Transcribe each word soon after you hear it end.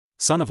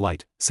Son of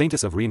Light,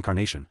 Saintess of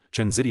Reincarnation,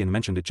 Chen Zidian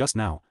mentioned it just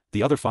now.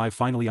 The other 5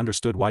 finally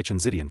understood why Chen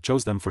Zidian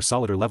chose them for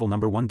solider level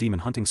number 1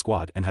 demon hunting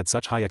squad and had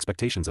such high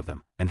expectations of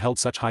them, and held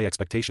such high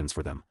expectations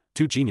for them.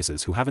 2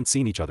 geniuses who haven't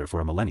seen each other for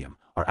a millennium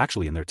are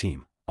actually in their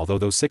team, although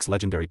those 6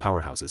 legendary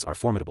powerhouses are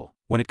formidable.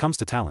 When it comes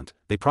to talent,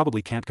 they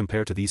probably can't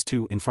compare to these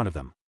 2 in front of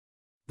them.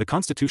 The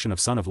constitution of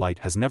Son of Light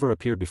has never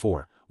appeared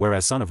before,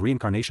 whereas Son of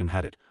Reincarnation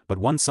had it, but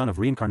one Son of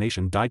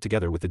Reincarnation died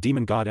together with the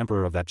Demon God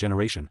Emperor of that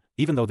generation,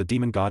 even though the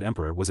Demon God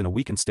Emperor was in a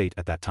weakened state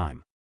at that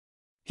time.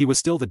 He was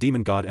still the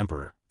Demon God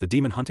Emperor. The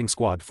demon hunting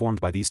squad formed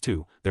by these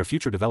 2, their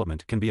future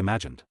development can be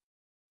imagined.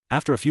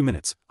 After a few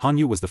minutes,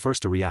 HanYu was the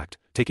first to react,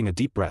 taking a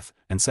deep breath,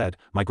 and said,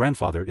 "My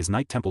grandfather is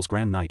Night Temple's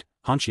Grand Knight,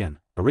 HanQian.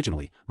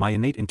 Originally, my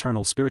innate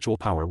internal spiritual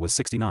power was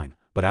 69,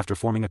 but after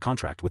forming a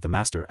contract with the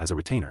Master as a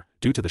retainer,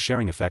 due to the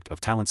sharing effect of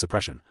talent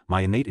suppression,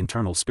 my innate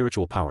internal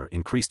spiritual power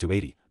increased to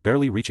 80,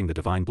 barely reaching the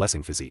divine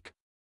blessing physique."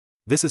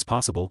 "This is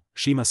possible."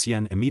 ShiMa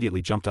Xian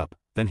immediately jumped up,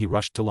 then he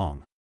rushed to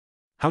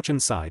LongHaochen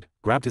sighed,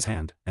 grabbed his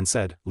hand, and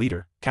said,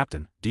 "Leader,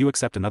 Captain, do you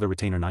accept another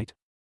retainer knight?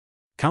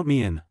 Count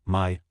me in.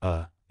 My,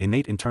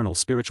 innate internal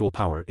spiritual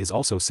power is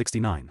also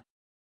 69.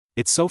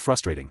 It's so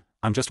frustrating.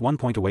 I'm just 1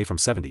 point away from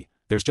 70,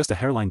 there's just a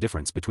hairline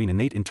difference between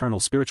innate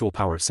internal spiritual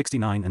power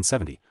 69 and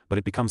 70, but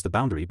it becomes the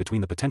boundary between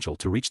the potential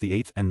to reach the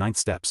 8th and 9th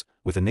steps,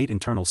 with innate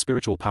internal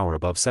spiritual power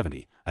above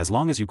 70, as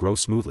long as you grow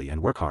smoothly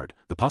and work hard,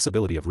 the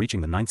possibility of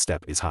reaching the 9th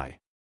step is high.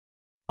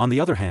 On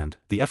the other hand,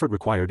 the effort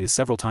required is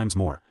several times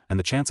more, and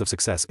the chance of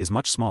success is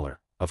much smaller.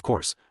 Of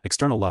course,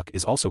 external luck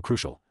is also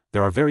crucial.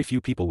 There are very few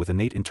people with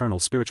innate internal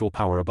spiritual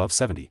power above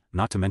 70,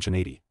 not to mention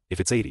 80. If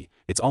it's 80,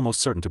 it's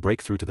almost certain to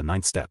break through to the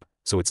 9th step,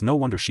 so it's no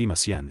wonder ShiMa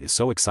Xian is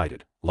so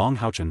excited.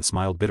 LongHaochen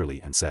smiled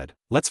bitterly and said,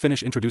 "Let's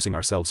finish introducing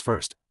ourselves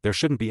first. There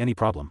shouldn't be any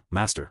problem,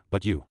 Master,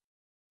 but you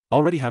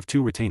already have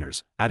 2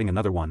 retainers, adding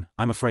another one,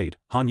 I'm afraid,"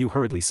 HanYu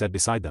hurriedly said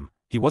beside them.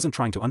 He wasn't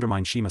trying to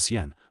undermine ShiMa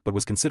Xian, but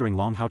was considering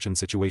LongHaochen's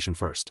situation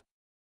first.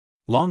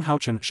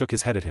 LongHaochen shook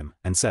his head at him,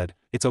 and said,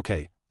 "It's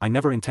okay, I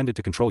never intended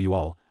to control you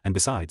all, and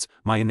besides,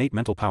 my innate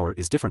mental power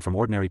is different from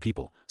ordinary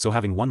people, so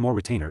having 1 more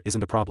retainer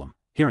isn't a problem."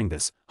 Hearing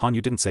this,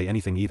 HanYu didn't say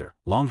anything either.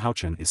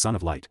 LongHaochen is Son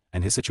of Light,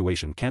 and his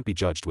situation can't be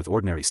judged with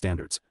ordinary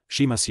standards.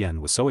 ShiMa Xian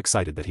was so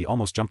excited that he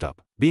almost jumped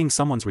up. Being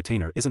someone's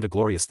retainer isn't a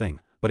glorious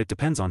thing, but it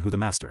depends on who the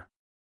master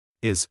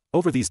is.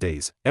 Over these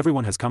days,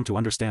 everyone has come to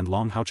understand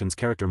LongHaochen's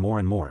character more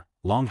and more.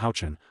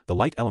 LongHaochen, the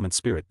light element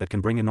spirit that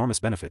can bring enormous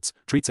benefits,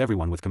 treats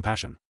everyone with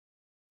compassion,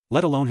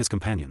 let alone his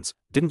companions.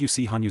 "Didn't you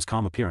see HanYu's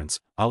calm appearance?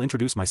 I'll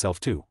introduce myself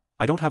too.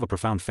 I don't have a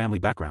profound family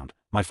background.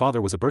 My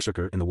father was a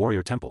berserker in the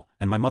warrior temple,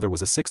 and my mother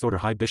was a 6th order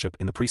high bishop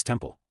in the priest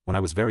temple. When I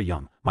was very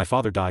young, my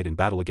father died in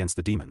battle against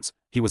the demons.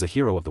 He was a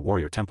hero of the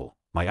warrior temple.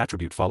 My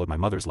attribute followed my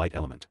mother's light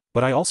element.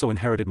 But I also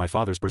inherited my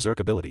father's berserk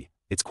ability.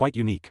 It's quite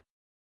unique.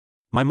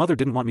 My mother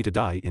didn't want me to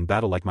die in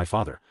battle like my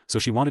father, so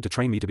she wanted to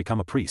train me to become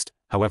a priest.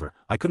 However,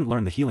 I couldn't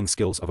learn the healing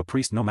skills of a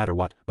priest no matter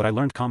what, but I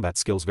learned combat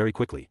skills very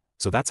quickly,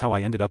 so that's how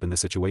I ended up in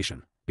this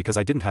situation. Because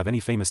I didn't have any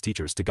famous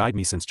teachers to guide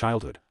me since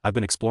childhood, I've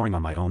been exploring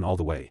on my own all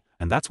the way,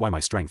 and that's why my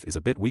strength is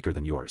a bit weaker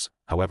than yours.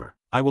 However,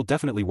 I will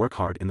definitely work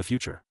hard in the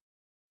future."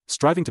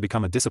 Striving to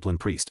become a disciplined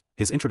priest,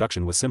 his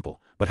introduction was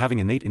simple, but having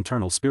innate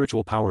internal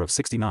spiritual power of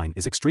 69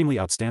 is extremely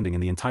outstanding in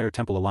the entire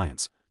Temple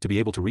Alliance, to be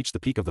able to reach the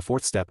peak of the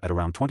 4th step at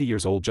around 20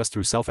 years old just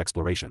through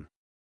self-exploration.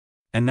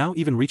 And now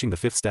even reaching the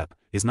 5th step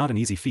is not an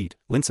easy feat,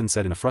 LinXin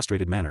said in a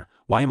frustrated manner.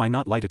 "Why am I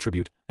not light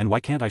attribute, and why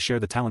can't I share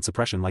the talent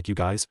suppression like you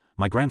guys?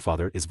 My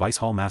grandfather is Vice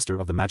Hall Master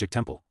of the Magic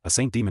Temple, a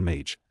Saint Demon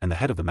Mage, and the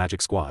head of the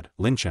Magic Squad,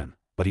 LinXin,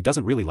 but he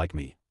doesn't really like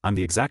me. I'm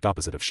the exact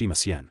opposite of ShiMa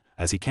Xian,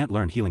 as he can't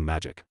learn healing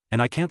magic,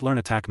 and I can't learn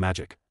attack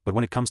magic, but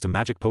when it comes to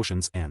magic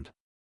potions and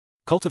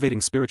cultivating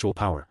spiritual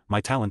power,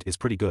 my talent is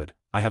pretty good.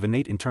 I have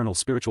innate internal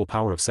spiritual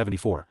power of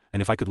 74,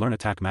 and if I could learn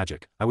attack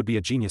magic, I would be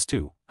a genius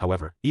too.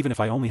 However, even if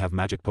I only have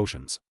magic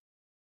potions,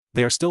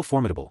 they are still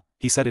formidable."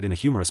 He said it in a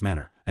humorous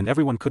manner, and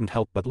everyone couldn't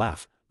help but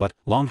laugh. But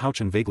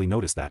LongHaochen vaguely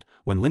noticed that,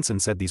 when LinXin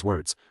said these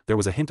words, there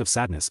was a hint of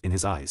sadness in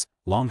his eyes.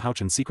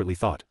 LongHaochen secretly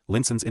thought,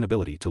 LinXin's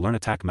inability to learn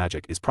attack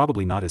magic is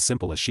probably not as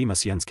simple as ShiMa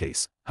Xian's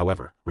case.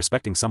 However,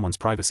 respecting someone's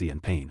privacy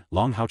and pain,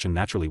 LongHaochen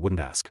naturally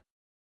wouldn't ask.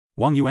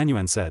 Wang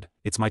YuanYuan said,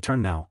 "It's my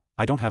turn now.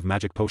 I don't have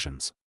magic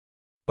potions,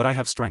 but I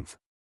have strength.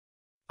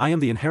 I am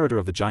the inheritor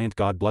of the giant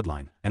god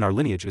bloodline, and our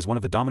lineage is one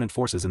of the dominant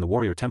forces in the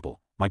warrior temple.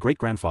 My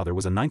great-grandfather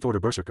was a 9th order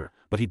berserker,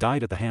 but he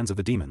died at the hands of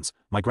the demons.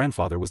 My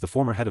grandfather was the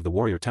former head of the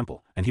warrior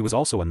temple, and he was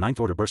also a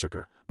 9th order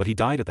berserker, but he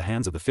died at the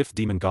hands of the 5th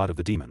demon god of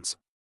the demons.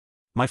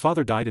 My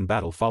father died in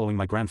battle following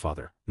my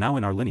grandfather. Now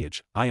in our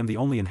lineage, I am the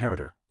only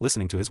inheritor."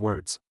 Listening to his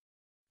words,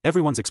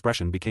 everyone's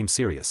expression became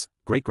serious.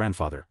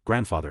 Great-grandfather,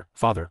 grandfather,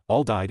 father,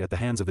 all died at the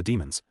hands of the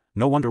demons.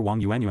 No wonder Wang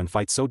YuanYuan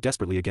fights so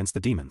desperately against the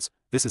demons.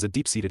 This is a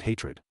deep-seated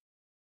hatred.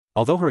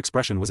 Although her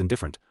expression was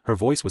indifferent, her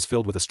voice was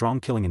filled with a strong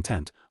killing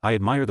intent. "I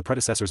admire the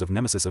predecessors of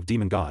Nemesis of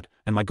Demon God,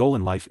 and my goal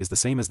in life is the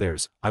same as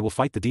theirs. I will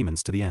fight the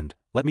demons to the end.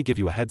 Let me give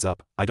you a heads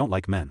up, I don't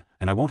like men,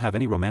 and I won't have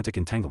any romantic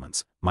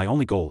entanglements. My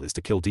only goal is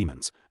to kill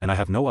demons, and I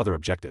have no other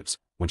objectives."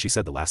 When she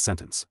said the last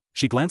sentence,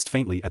 she glanced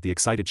faintly at the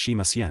excited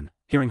ShiMa Xian.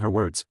 Hearing her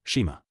words,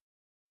 ShiMa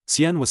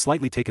Xian was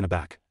slightly taken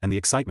aback, and the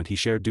excitement he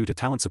shared due to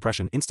talent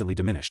suppression instantly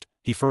diminished.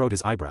 He furrowed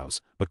his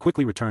eyebrows, but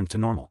quickly returned to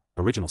normal.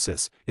 Original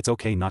sis, it's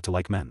okay not to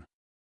like men.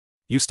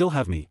 You still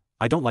have me.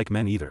 I don't like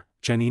men either.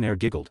 Chen Yin Er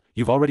giggled.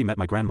 You've already met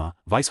my grandma,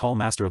 Vice Hall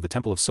Master of the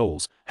Temple of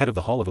Souls, head of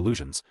the Hall of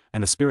Illusions,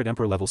 and a Spirit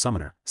Emperor level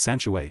summoner, San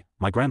Shui.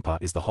 My grandpa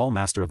is the Hall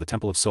Master of the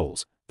Temple of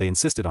Souls. They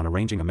insisted on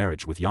arranging a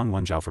marriage with Yang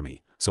WenZhao for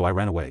me, so I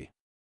ran away.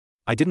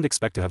 I didn't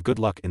expect to have good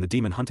luck in the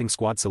Demon Hunting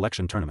Squad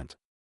selection tournament.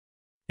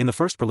 In the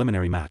first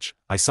preliminary match,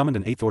 I summoned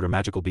an 8th order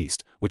magical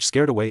beast, which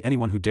scared away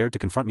anyone who dared to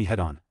confront me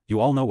head-on. You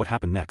all know what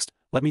happened next.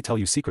 Let me tell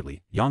you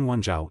secretly, Yang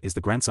WenZhao is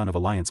the grandson of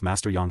Alliance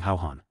Master Yang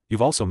Haohan.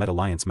 You've also met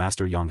Alliance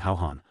Master Yang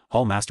Haohan,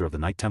 Hall Master of the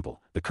Night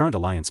Temple, the current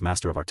Alliance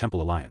Master of our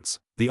Temple Alliance,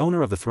 the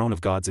owner of the Throne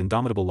of God's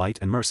Indomitable Light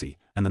and Mercy,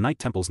 and the Night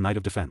Temple's Knight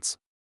of Defense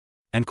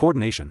and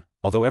Coordination.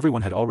 Although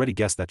everyone had already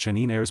guessed that Chen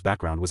Yin Er's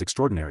background was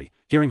extraordinary,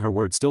 hearing her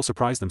words still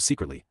surprised them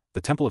secretly. The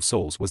Temple of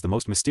Souls was the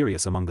most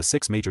mysterious among the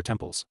 6 major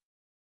temples.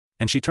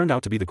 And she turned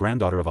out to be the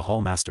granddaughter of a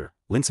Hall Master.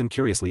 LinXin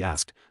curiously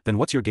asked, then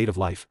what's your gate of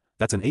life?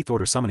 That's an 8th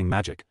order summoning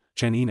magic.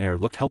 Chen Yin Er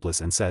looked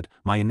helpless and said,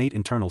 my innate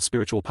internal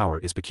spiritual power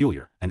is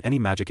peculiar, and any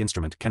magic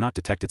instrument cannot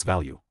detect its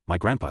value. My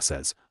grandpa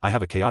says, I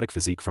have a chaotic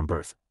physique from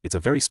birth. It's a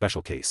very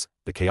special case.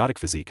 The chaotic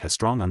physique has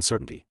strong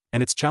uncertainty,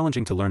 and it's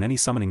challenging to learn any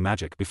summoning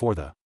magic before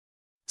the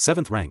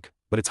 7th rank,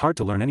 but it's hard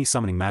to learn any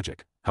summoning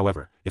magic.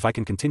 However, if I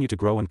can continue to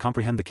grow and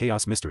comprehend the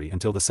chaos mystery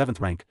until the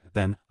 7th rank,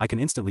 then I can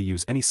instantly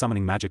use any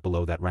summoning magic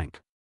below that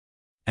rank.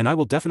 And I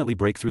will definitely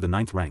break through the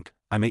 9th rank.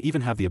 I may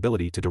even have the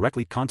ability to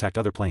directly contact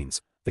other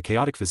planes. The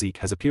chaotic physique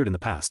has appeared in the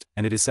past,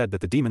 and it is said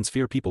that the demons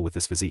fear people with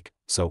this physique,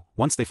 so,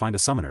 once they find a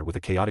summoner with a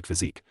chaotic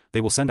physique,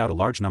 they will send out a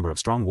large number of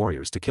strong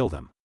warriors to kill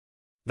them.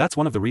 That's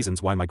one of the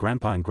reasons why my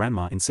grandpa and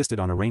grandma insisted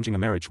on arranging a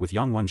marriage with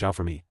Yang WenZhao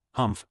for me.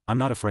 Humph, I'm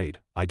not afraid.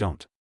 I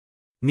don't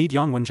need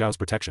Yang WenZhao's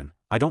protection.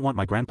 I don't want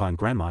my grandpa and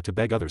grandma to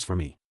beg others for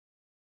me.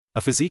 A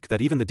physique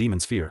that even the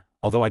demons fear,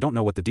 although I don't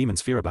know what the demons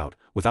fear about.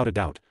 Without a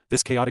doubt,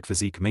 this chaotic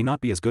physique may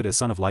not be as good as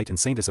Son of Light and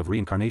Saintess of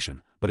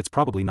Reincarnation, but it's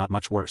probably not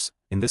much worse.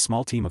 In this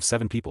small team of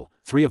 7 people,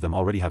 3 of them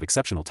already have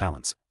exceptional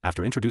talents.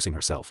 After introducing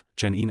herself,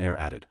 Chen Yin Er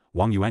added.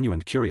 Wang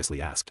YuanYuan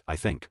curiously asked, I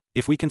think,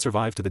 if we can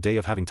survive to the day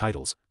of having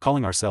titles,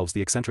 calling ourselves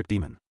the eccentric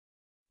demon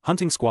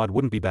hunting squad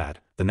wouldn't be bad.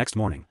 The next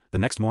morning,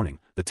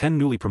 the 10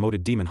 newly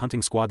promoted demon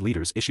hunting squad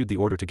leaders issued the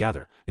order to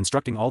gather,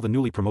 instructing all the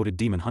newly promoted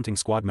demon hunting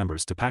squad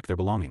members to pack their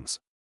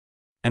belongings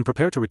and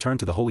prepare to return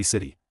to the Holy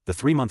City. The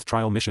 3-month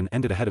trial mission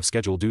ended ahead of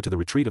schedule due to the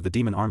retreat of the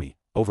demon army.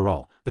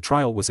 Overall, the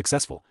trial was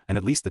successful, and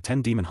at least the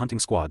 10 demon hunting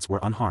squads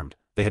were unharmed.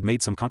 They had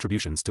made some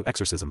contributions to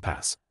Exorcism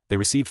Pass. They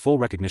received full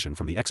recognition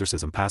from the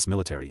Exorcism Pass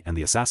military and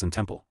the Assassin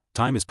Temple.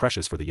 Time is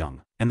precious for the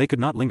young, and they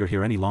could not linger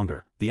here any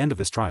longer. The end of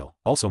this trial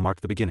also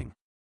marked the beginning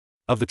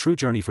of the true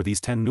journey for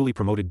these 10 newly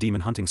promoted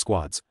demon hunting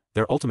squads.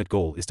 Their ultimate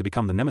goal is to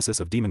become the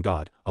nemesis of Demon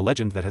God, a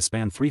legend that has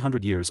spanned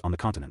 300 years on the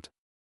continent.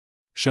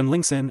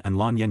 LinXin and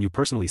Lan Yanyu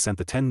personally sent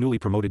the 10 newly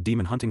promoted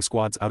demon hunting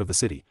squads out of the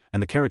city,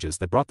 and the carriages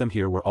that brought them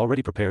here were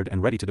already prepared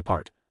and ready to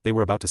depart. They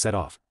were about to set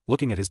off.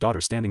 Looking at his daughter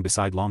standing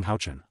beside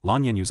longhaochen,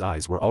 Lan Yanyu's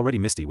eyes were already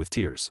misty with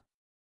tears.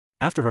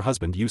 After her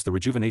husband used the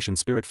rejuvenation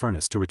spirit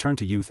furnace to return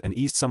to youth and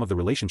eased some of the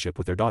relationship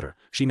with their daughter,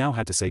 she now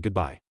had to say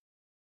goodbye.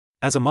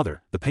 As a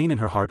mother, the pain in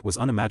her heart was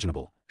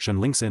unimaginable.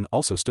 LinXin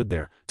also stood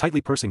there,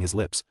 tightly pursing his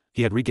lips.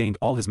 He had regained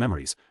all his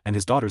memories, and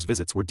his daughter's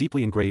visits were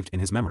deeply engraved in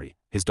his memory.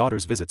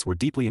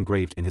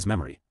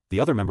 The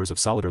other members of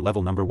Solider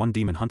Level No. 1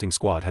 Demon Hunting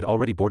Squad had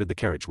already boarded the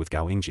carriage with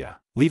Gao Yingjia,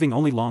 leaving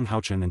only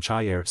longhaochen and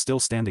Cai Er still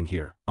standing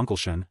here. Uncle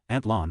Shen,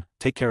 Aunt Lan,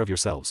 take care of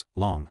yourselves.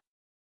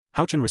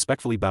 Longhaochen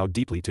respectfully bowed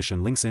deeply to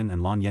LinXin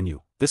and Lan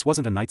Yanyu. This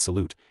wasn't a knight's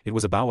salute, it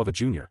was a bow of a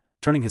junior,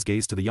 turning his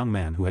gaze to the young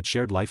man who had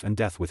shared life and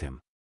death with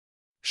him.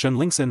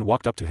 LinXin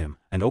walked up to him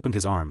and opened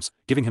his arms,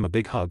 giving him a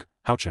big hug.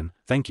 Haochen,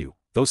 thank you.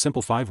 Those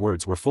simple 5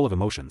 words were full of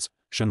emotions.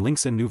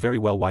 LinXin knew very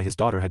well why his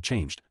daughter had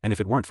changed, and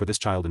if it weren't for this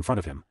child in front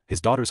of him,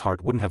 his daughter's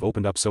heart wouldn't have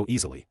opened up so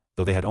easily.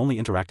 Though they had only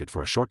interacted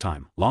for a short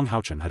time,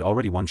 longhaochen had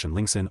already won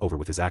LinXin over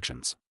with his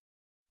actions.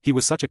 He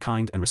was such a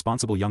kind and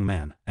responsible young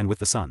man, and with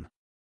the son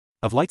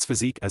of Light's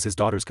physique as his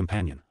daughter's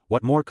companion,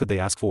 what more could they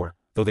ask for?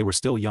 Though they were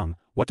still young,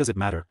 what does it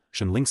matter?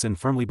 LinXin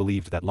firmly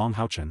believed that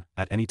longhaochen,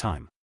 at any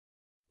time,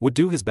 would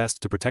do his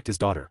best to protect his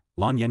daughter.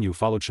 Lan Yanyu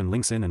followed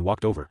LinXin and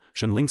walked over.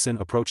 LinXin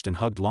approached and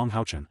hugged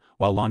longhaochen,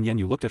 while Lan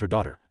Yanyu looked at her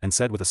daughter, and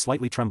said with a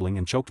slightly trembling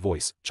and choked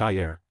voice,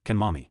 Caier, can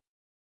mommy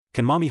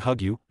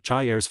hug you?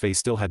 Caier's face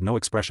still had no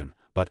expression,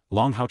 but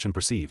longhaochen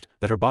perceived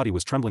that her body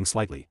was trembling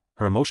slightly.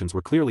 Her emotions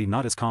were clearly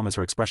not as calm as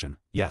her expression.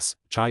 Yes,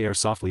 Caier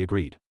softly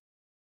agreed.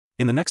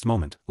 In the next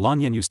moment, Lan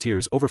Yanyu's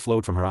tears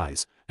overflowed from her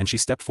eyes, and she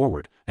stepped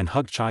forward and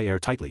hugged Caier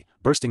tightly,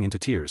 bursting into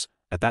tears.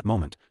 At that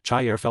moment,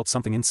 Caier felt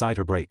something inside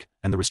her break,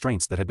 and the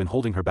restraints that had been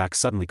holding her back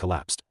suddenly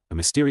collapsed. A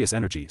mysterious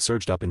energy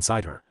surged up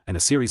inside her, and a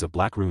series of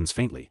black runes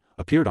faintly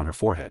appeared on her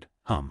forehead.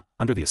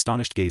 Under the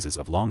astonished gazes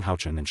of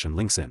longhaochen and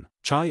LinXin,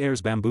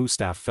 Caier's bamboo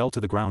staff fell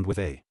to the ground with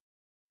a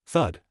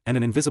thud, and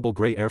an invisible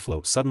gray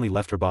airflow suddenly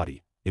left her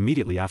body.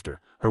 Immediately after,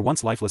 her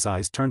once lifeless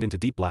eyes turned into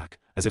deep black,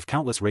 as if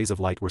countless rays of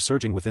light were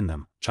surging within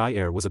them.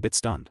 Caier was a bit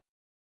stunned.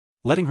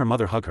 letting her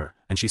mother hug her,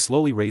 and she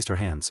slowly raised her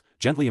hands,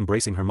 gently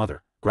embracing her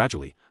mother.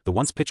 Gradually, the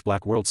once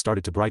pitch-black world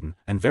started to brighten,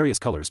 and various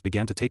colors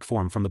began to take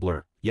form from the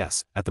blur.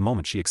 Yes, at the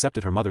moment she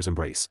accepted her mother's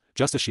embrace.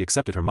 Just as she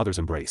accepted her mother's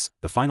embrace,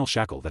 the final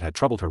shackle that had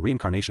troubled her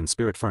reincarnation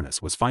spirit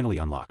furnace was finally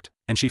unlocked,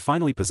 and she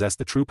finally possessed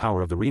the true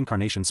power of the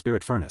reincarnation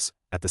spirit furnace.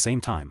 At the same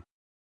time,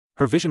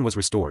 her vision was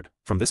restored.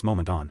 From this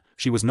moment on,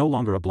 she was no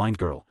longer a blind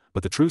girl,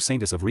 but the true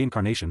Saintess of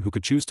reincarnation who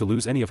could choose to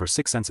lose any of her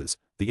 6 senses.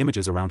 The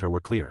images around her were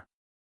clear.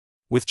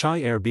 With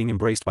caier being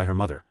embraced by her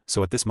mother,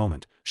 so at this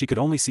moment, she could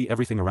only see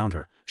everything around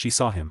her. She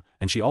saw him,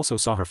 and she also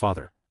saw her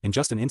father. In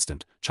just an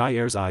instant,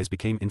 caier's eyes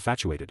became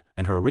infatuated,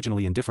 and her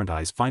originally indifferent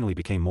eyes finally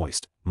became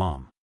moist.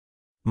 Mom.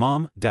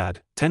 Mom,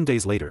 Dad. 10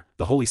 days later,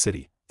 the Holy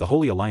City, the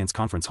Holy Alliance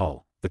Conference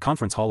Hall, the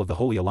Conference Hall of the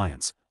Holy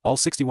Alliance. All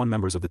 61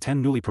 members of the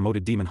 10 newly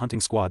promoted demon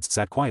hunting squads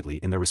sat quietly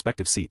in their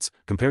respective seats.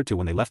 Compared to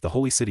when they left the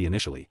Holy City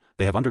initially,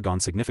 they have undergone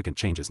significant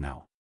changes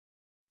now.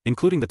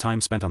 Including the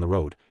time spent on the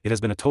road, it has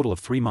been a total of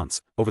 3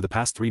 months. Over the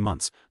past 3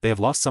 months, they have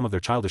lost some of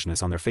their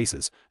childishness on their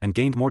faces, and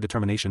gained more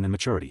determination and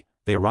maturity.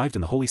 They arrived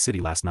in the Holy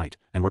City last night,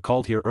 and were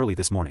called here early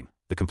this morning.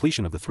 The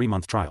completion of the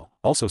 3-month trial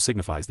also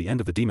signifies the end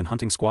of the Demon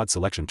Hunting Squad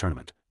selection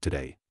tournament.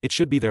 Today, it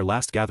should be their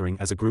last gathering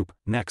as a group.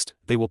 Next,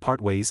 they will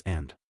part ways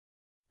and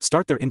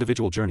start their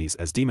individual journeys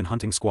as demon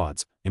hunting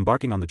squads.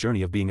 Embarking on the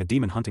journey of being a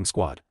demon hunting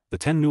squad, the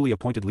 10 newly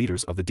appointed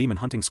leaders of the demon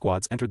hunting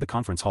squads entered the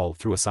conference hall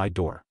through a side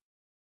door,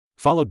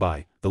 followed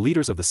by the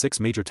leaders of the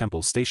 6 major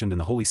temples stationed in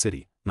the Holy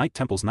City: Knight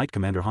Temple's Knight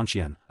Commander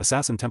HanQian,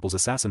 Assassin Temple's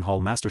Assassin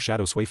Hall Master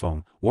Shadow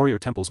Suifeng, Warrior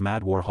Temple's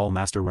Mad War Hall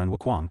Master Ren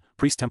Wuquang,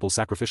 Priest Temple's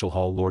Sacrificial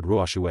Hall Lord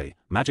Ruo Shui,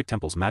 Magic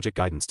Temple's Magic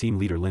Guidance Team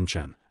Leader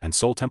LinXin, and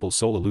Soul Temple's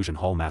Soul Illusion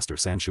Hall Master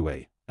San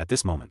Shui. At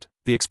this moment,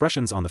 the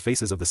expressions on the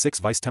faces of the 6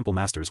 Vice Temple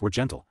Masters were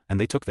gentle, and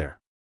they took their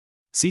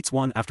seats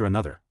one after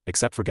another.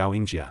 Except for Gao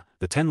Yingjia,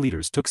 the 10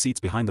 leaders took seats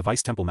behind the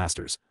Vice Temple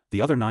Masters.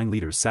 The other 9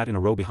 leaders sat in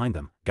a row behind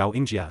them. Gao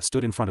Yingjia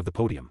stood in front of the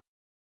podium.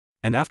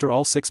 And after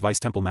all 6 Vice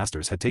Temple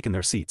Masters had taken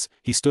their seats,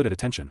 he stood at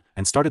attention,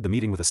 and started the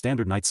meeting with a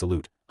standard knight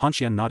salute.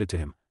 HanQian nodded to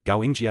him. Gao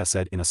Yingjia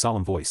said in a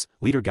solemn voice,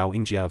 Leader Gao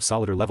Yingjia of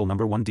Solider Level No.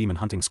 1 Demon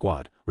Hunting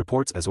Squad,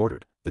 reports as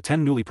ordered. The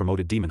 10 newly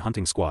promoted demon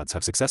hunting squads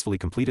have successfully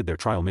completed their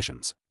trial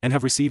missions, and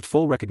have received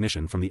full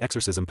recognition from the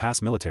Exorcism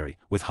Pass military,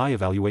 with high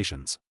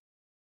evaluations.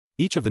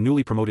 Each of the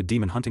newly promoted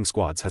demon hunting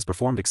squads has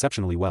performed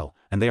exceptionally well,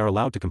 and they are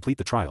allowed to complete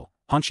the trial.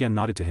 HanQian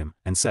nodded to him,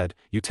 and said,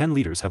 You 10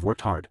 leaders have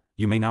worked hard,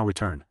 you may now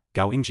return.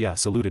 Gao Yingjia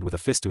saluted with a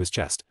fist to his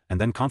chest, and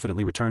then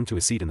confidently returned to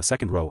his seat in the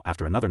second row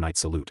after another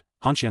knight's salute.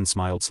 HanQian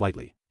smiled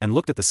slightly, and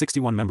looked at the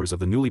 61 members of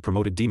the newly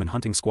promoted demon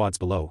hunting squads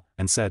below,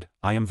 and said,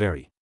 I am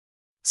very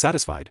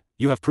satisfied.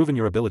 You have proven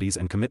your abilities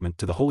and commitment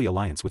to the Holy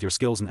Alliance with your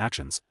skills and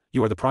actions.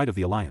 You are the pride of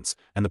the Alliance,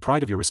 and the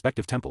pride of your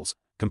respective temples,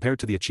 compared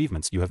to the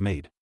achievements you have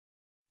made.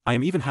 I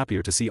am even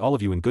happier to see all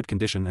of you in good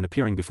condition and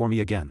appearing before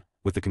me again.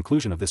 With the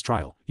conclusion of this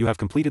trial, you have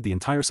completed the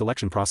entire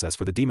selection process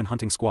for the demon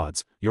hunting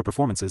squads. Your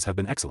performances have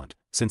been excellent.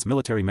 Since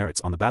military merits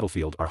on the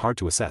battlefield are hard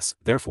to assess,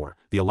 therefore,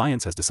 the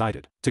Alliance has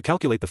decided to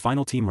calculate the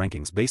final team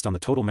rankings based on the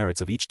total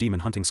merits of each demon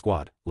hunting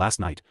squad. Last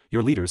night,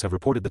 your leaders have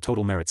reported the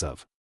total merits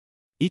of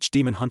each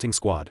demon hunting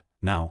squad.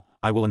 Now,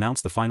 I will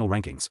announce the final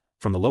rankings,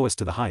 from the lowest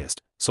to the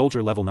highest.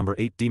 Soldier Level No.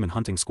 8 Demon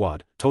Hunting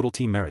Squad, total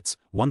team merits,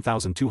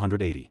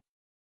 1,280.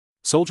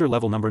 Soldier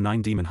Level No.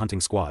 9 Demon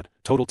Hunting Squad,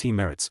 total team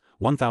merits,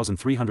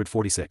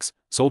 1,346.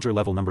 Soldier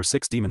Level No.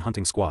 6 Demon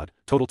Hunting Squad,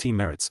 total team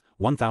merits,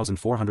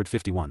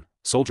 1,451.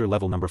 Soldier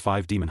Level No.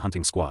 5 Demon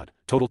Hunting Squad,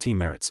 total team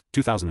merits,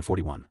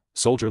 2,041.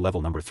 Soldier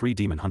Level No. 3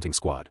 Demon Hunting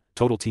Squad,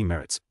 total team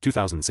merits,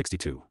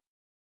 2,062.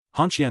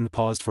 HanQian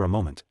paused for a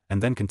moment,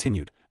 and then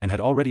continued, and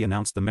had already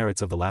announced the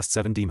merits of the last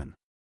 7 demon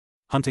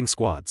hunting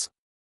squads.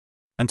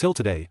 Until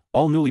today,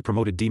 all newly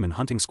promoted demon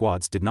hunting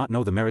squads did not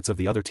know the merits of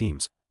the other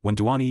teams. When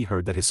Duan Yi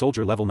heard that his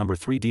Soldier Level No.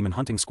 3 Demon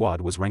Hunting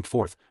Squad was ranked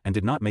 4th, and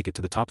did not make it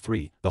to the top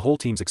 3, the whole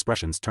team's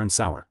expressions turned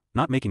sour.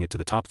 Not making it to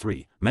the top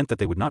 3 meant that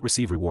they would not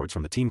receive rewards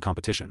from the team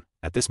competition.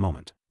 At this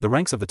moment, the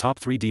ranks of the top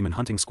 3 demon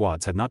hunting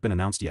squads had not been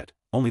announced yet.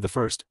 Only the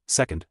 1st,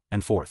 2nd,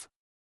 and 4th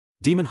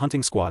demon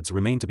hunting squads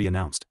remained to be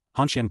announced.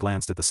 HanQian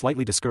glanced at the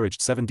slightly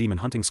discouraged 7 demon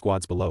hunting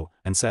squads below,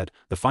 and said,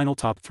 the final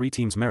top 3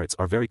 teams' merits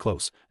are very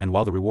close, and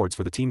while the rewards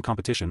for the team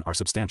competition are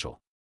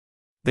substantial,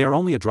 they are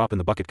only a drop in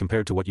the bucket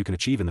compared to what you can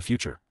achieve in the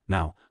future.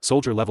 Now,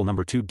 Soldier Level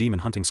No. 2 Demon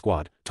Hunting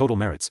Squad, total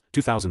merits,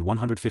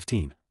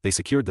 2,115. They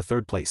secured the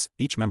 3rd place.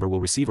 Each member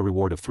will receive a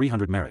reward of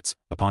 300 merits.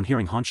 Upon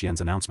hearing HanQian's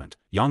announcement,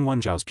 Yang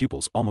WenZhao's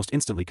pupils almost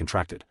instantly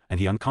contracted,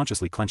 and he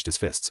unconsciously clenched his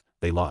fists.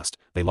 They lost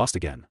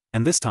again.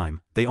 And this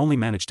time, they only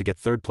managed to get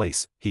 3rd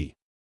place. He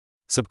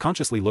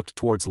subconsciously looked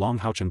towards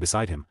longhaochen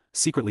beside him,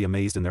 secretly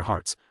amazed in their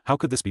hearts. How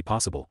could this be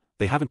possible?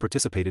 They haven't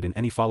participated in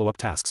any follow-up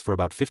tasks for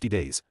about 50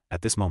 days.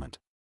 At this moment,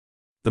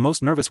 the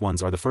most nervous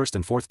ones are the 1st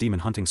and 4th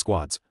demon hunting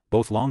squads.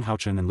 Both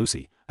longhaochen and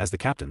Lucy, as the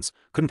captains,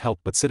 couldn't help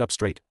but sit up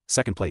straight.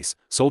 2nd place,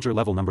 Soldier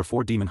Level No.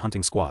 4 Demon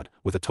Hunting Squad,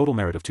 with a total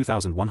merit of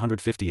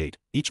 2,158.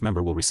 Each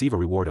member will receive a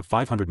reward of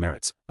 500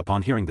 merits.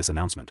 Upon hearing this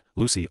announcement,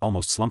 Lucy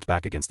almost slumped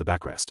back against the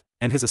backrest,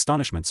 and his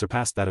astonishment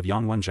surpassed that of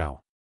Yang WenZhao.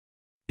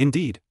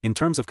 Indeed, in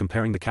terms of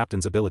comparing the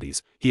captain's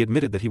abilities, he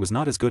admitted that he was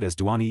not as good as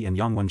Duani and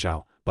Yang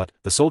WenZhao, but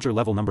the soldier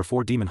level number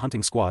 4 demon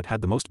hunting squad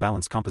had the most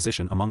balanced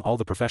composition among all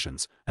the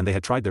professions, and they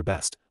had tried their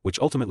best, which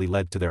ultimately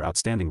led to their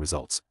outstanding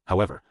results.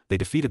 However, they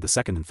defeated the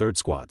second and third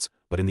squads,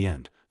 but in the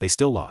end, they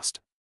still lost.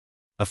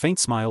 A faint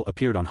smile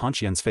appeared on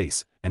HanQian's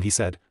face, and he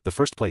said, "The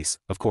first place,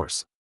 of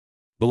course,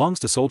 belongs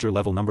to soldier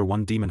level number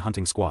 1 demon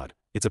hunting squad.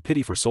 It's a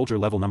pity for soldier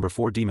level number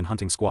 4 demon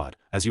hunting squad,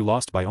 as you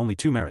lost by only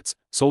 2 merits.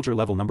 Soldier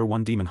level number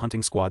 1 demon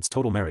hunting squad's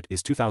total merit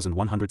is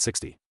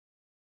 2,160.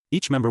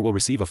 Each member will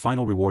receive a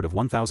final reward of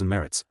 1,000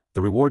 merits. The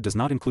reward does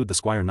not include the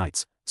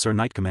squire-knights. Sir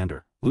Knight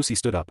Commander." Lucy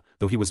stood up,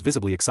 though he was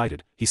visibly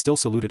excited, he still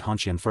saluted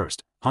HanQian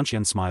first.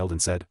 HanQian smiled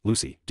and said,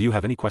 "Lucy, do you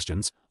have any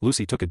questions?"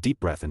 Lucy took a deep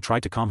breath and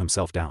tried to calm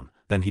himself down,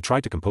 then he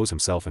tried to compose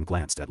himself and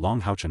glanced at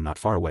longhaochen not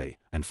far away,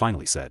 and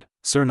finally said,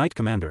 "Sir Knight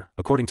Commander,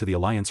 according to the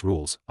Alliance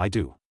rules, I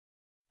do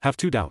have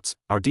 2 doubts.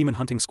 Our demon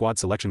hunting squad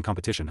selection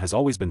competition has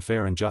always been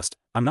fair and just.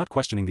 I'm not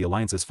questioning the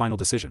Alliance's final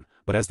decision,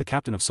 but as the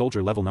captain of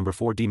soldier level number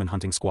 4 demon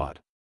hunting squad,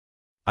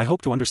 I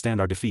hope to understand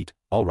our defeat."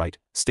 "All right,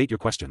 state your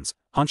questions."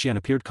 HanQian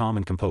appeared calm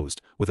and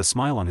composed, with a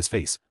smile on his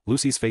face.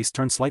 Lucy's face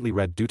turned slightly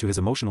red due to his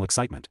emotional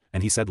excitement,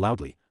 and he said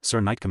loudly,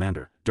 "Sir Knight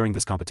Commander, during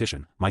this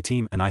competition, my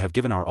team and I have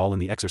given our all in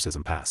the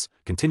exorcism pass,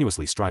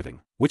 continuously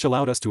striving, which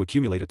allowed us to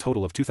accumulate a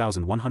total of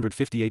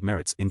 2,158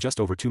 merits in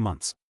just over 2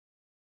 months.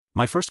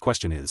 My first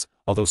question is,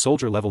 although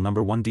soldier level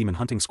number 1 demon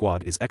hunting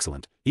squad is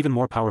excellent, even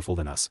more powerful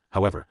than us,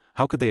 however,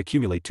 how could they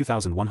accumulate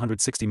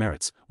 2,160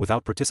 merits,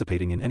 without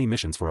participating in any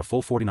missions for a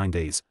full 49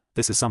 days?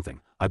 This is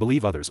something, I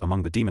believe others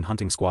among the demon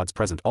hunting squads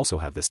present also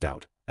have this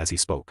doubt." As he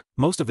spoke,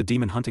 most of the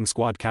demon hunting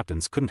squad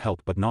captains couldn't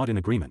help but nod in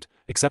agreement,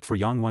 except for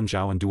Yang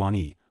WenZhao and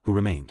Duani, who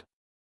remained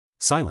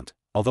silent.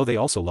 Although they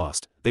also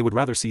lost, they would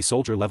rather see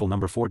soldier level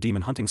number 4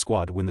 demon hunting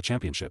squad win the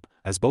championship,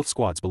 as both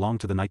squads belong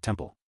to the Night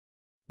Temple.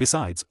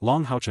 Besides,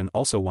 longhaochen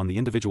also won the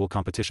individual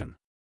competition.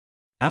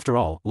 After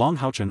all,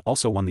 longhaochen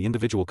also won the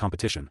individual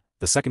competition.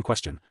 The second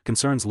question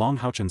concerns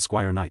longhaochen's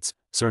squire-knights.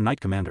 Sir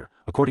Knight Commander,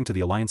 according to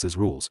the Alliance's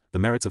rules, the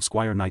merits of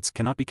squire-knights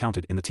cannot be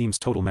counted in the team's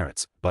total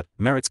merits, but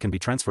merits can be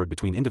transferred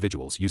between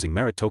individuals using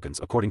merit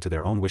tokens according to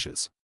their own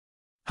wishes.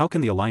 How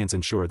can the Alliance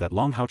ensure that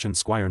longhaochen's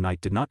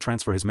squire-knight did not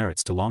transfer his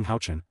merits to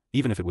longhaochen,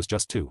 even if it was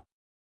just 2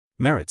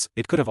 merits?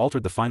 It could have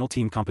altered the final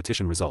team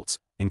competition results.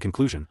 In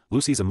conclusion,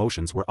 Lucy's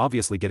emotions were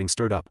obviously getting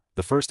stirred up.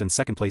 The first and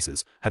second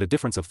places had a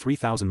difference of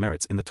 3,000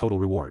 merits in the total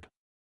reward.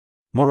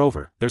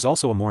 Moreover, there's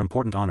also a more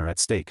important honor at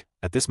stake.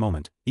 At this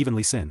moment, even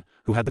LinXin,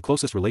 who had the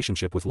closest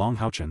relationship with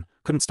longhaochen,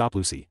 couldn't stop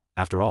Lucy.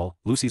 After all,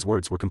 Lucy's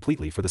words were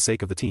completely for the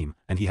sake of the team,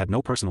 and he had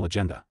no personal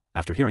agenda.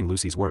 After hearing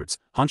Lucy's words,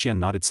 HanQian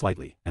nodded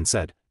slightly, and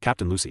said,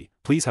 "Captain Lucy,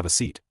 please have a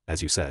seat."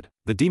 As you said,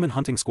 the demon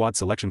hunting squad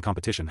selection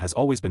competition has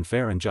always been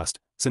fair and just.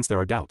 Since there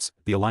are doubts,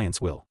 the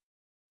Alliance will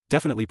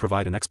definitely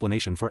provide an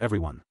explanation for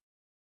everyone.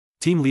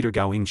 Team leader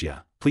Gao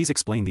Yingjie, please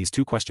explain these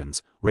 2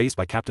 questions, raised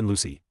by Captain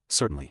Lucy.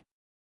 "Certainly."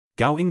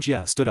 Gao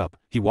Yingjie stood up,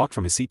 he walked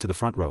from his seat to the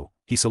front row,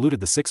 he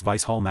saluted the 6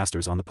 vice hall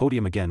masters on the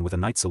podium again with a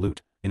knight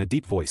salute. In a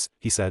deep voice,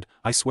 he said,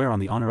 "I swear on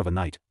the honor of a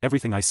knight,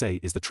 everything I say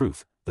is the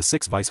truth." The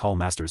 6 vice hall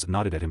masters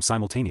nodded at him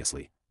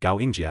simultaneously. Gao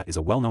Yingjie is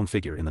a well-known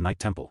figure in the Night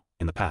Temple.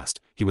 In the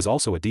past, he was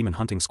also a demon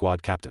hunting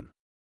squad captain.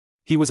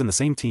 He was in the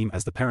same team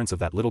as the parents of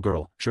that little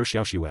girl,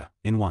 Xiaoxue.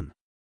 In one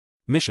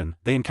mission,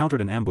 they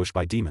encountered an ambush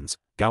by demons.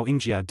 Gao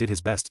Yingjie did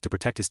his best to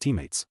protect his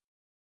teammates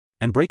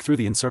and break through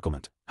the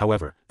encirclement.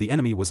 However, the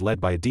enemy was led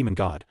by a demon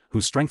god,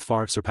 whose strength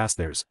far surpassed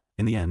theirs.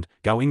 In the end,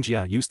 Gao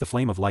Yingjie used the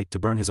flame of light to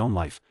burn his own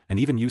life, and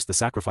even used the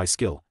sacrifice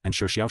skill, and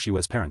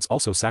Xiaoxue's parents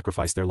also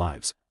sacrificed their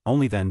lives.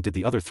 Only then did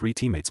the other 3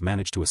 teammates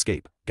manage to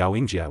escape. Gao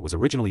Yingjie was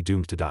originally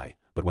doomed to die,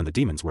 but when the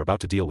demons were about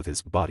to deal with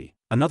his body,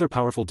 another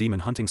powerful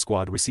demon hunting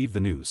squad received the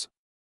news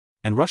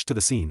and rushed to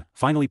the scene,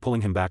 finally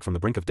pulling him back from the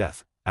brink of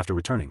death. After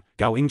returning,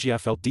 Gao Yingjie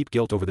felt deep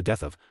guilt over the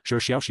death of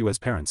Xiaoxue's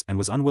parents and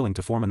was unwilling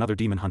to form another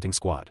demon hunting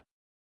squad.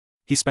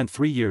 He spent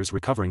 3 years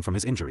recovering from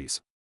his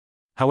injuries.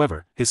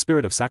 However, his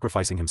spirit of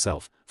sacrificing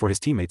himself for his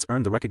teammates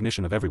earned the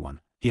recognition of everyone.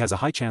 He has a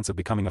high chance of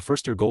becoming a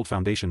first-year Gold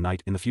Foundation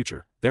Knight in the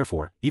future.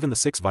 Therefore, even the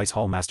 6 vice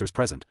hall masters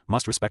present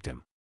must respect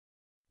him.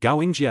 Gao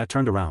Yingjie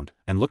turned around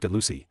and looked at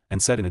Lucy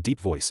and said in a deep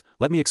voice,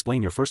 "Let me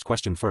explain your first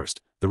question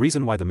first. The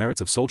reason why the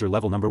merits of soldier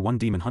level number 1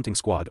 demon hunting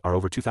squad are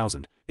over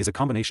 2,000 is a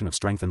combination of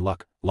strength and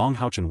luck.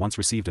 Longhaochen once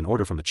received an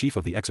order from the chief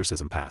of the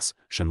exorcism pass,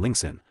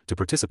 LinXin, to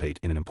participate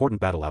in an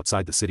important battle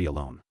outside the city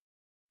alone.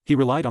 He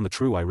relied on the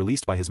true eye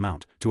released by his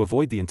mount to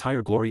avoid the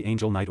entire Glory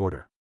Angel Knight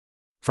order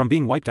from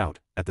being wiped out.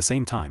 At the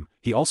same time,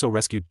 he also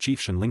rescued Chief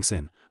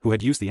LinXin, who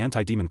had used the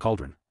anti-demon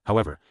cauldron.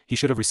 However, he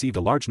should have received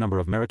a large number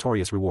of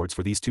meritorious rewards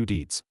for these 2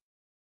 deeds.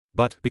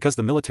 But, because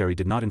the military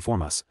did not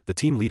inform us, the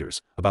team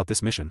leaders, about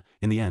this mission,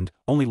 in the end,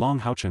 only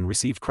longhaochen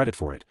received credit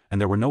for it, and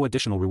there were no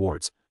additional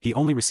rewards. He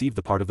only received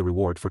the part of the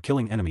reward for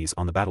killing enemies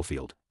on the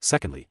battlefield.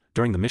 Secondly,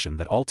 during the mission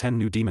that all 10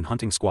 new demon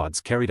hunting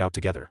squads carried out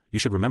together, you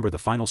should remember the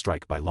final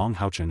strike by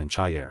longhaochen and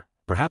caier.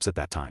 Perhaps at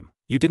that time,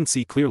 you didn't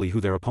see clearly who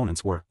their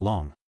opponents were.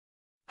 Long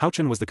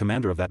HaoChen was the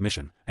commander of that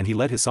mission, and he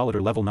led his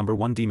Solider level number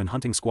 1 demon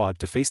hunting squad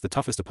to face the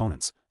toughest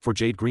opponents, 4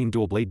 Jade Green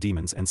Dual Blade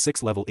demons and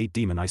 6 level 8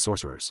 demon eye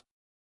sorcerers.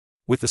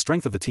 With the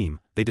strength of the team,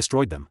 they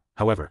destroyed them.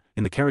 However,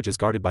 in the carriages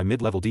guarded by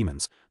mid-level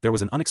demons, there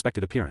was an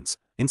unexpected appearance.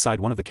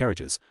 Inside one of the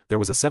carriages, there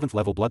was a 7th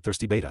level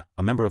bloodthirsty beta,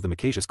 a member of the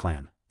Micasius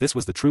clan. This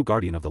was the true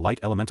guardian of the light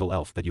elemental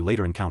elf that you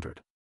later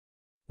encountered.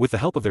 With the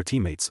help of their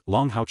teammates,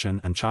 longhaochen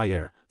and Cai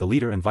Er, the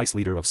leader and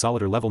vice-leader of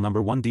Solider level number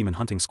 1 demon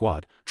hunting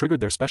squad, triggered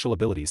their special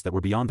abilities that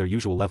were beyond their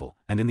usual level,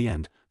 and in the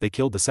end, they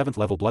killed the 7th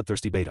level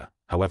bloodthirsty beta.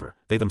 However,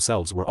 they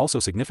themselves were also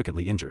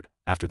significantly injured.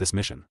 After this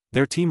mission,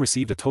 their team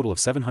received a total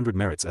of 700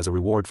 merits as a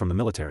reward from the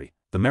military.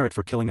 The merit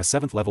for killing a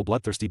 7th level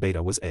bloodthirsty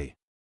beta was a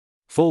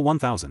full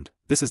 1000.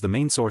 This is the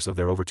main source of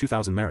their over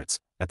 2000 merits.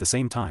 At the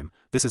same time,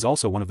 this is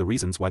also one of the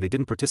reasons why they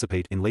didn't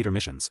participate in later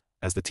missions.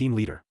 As the team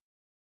leader,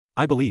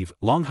 I believe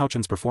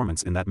longhaochen's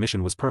performance in that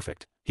mission was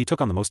perfect. He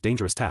took on the most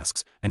dangerous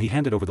tasks, and he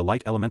handed over the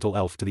light elemental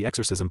elf to the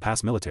exorcism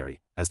pass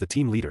military. As the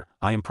team leader,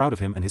 I am proud of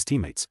him and his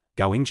teammates.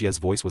 Gao Yingjia's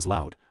voice was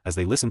loud. As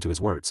they listened to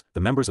his words, the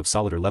members of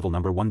Solider level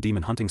number 1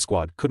 demon hunting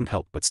squad couldn't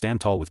help but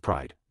stand tall with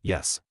pride.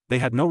 Yes, they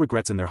had no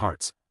regrets in their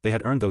hearts. They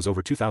had earned those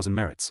over 2000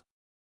 merits.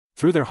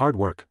 Through their hard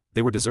work,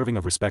 they were deserving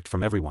of respect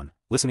from everyone.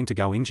 Listening to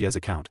Gao Yingjia's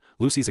account,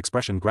 Lucy's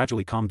expression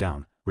gradually calmed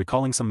down.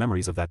 Recalling some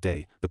memories of that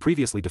day, the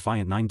previously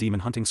defiant 9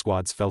 demon hunting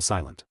squads fell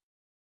silent.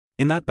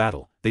 In that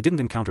battle, they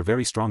didn't encounter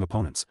very strong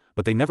opponents,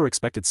 but they never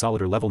expected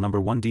Solider level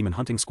number 1 demon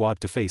hunting squad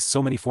to face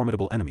so many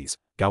formidable enemies.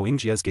 Gao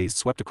Yingjia's gaze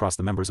swept across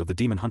the members of the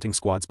demon hunting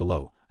squads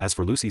below. As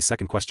for Lucy's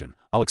second question,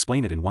 I'll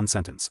explain it in one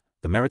sentence.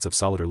 The merits of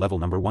Solider level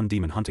number 1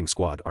 demon hunting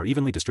squad are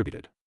evenly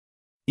distributed.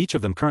 Each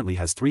of them currently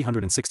has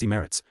 360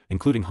 merits,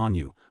 including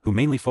HanYu, who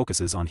mainly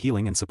focuses on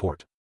healing and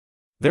support.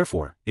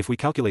 Therefore, if we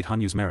calculate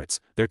HanYu's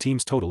merits, their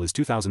team's total is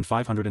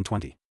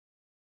 2520.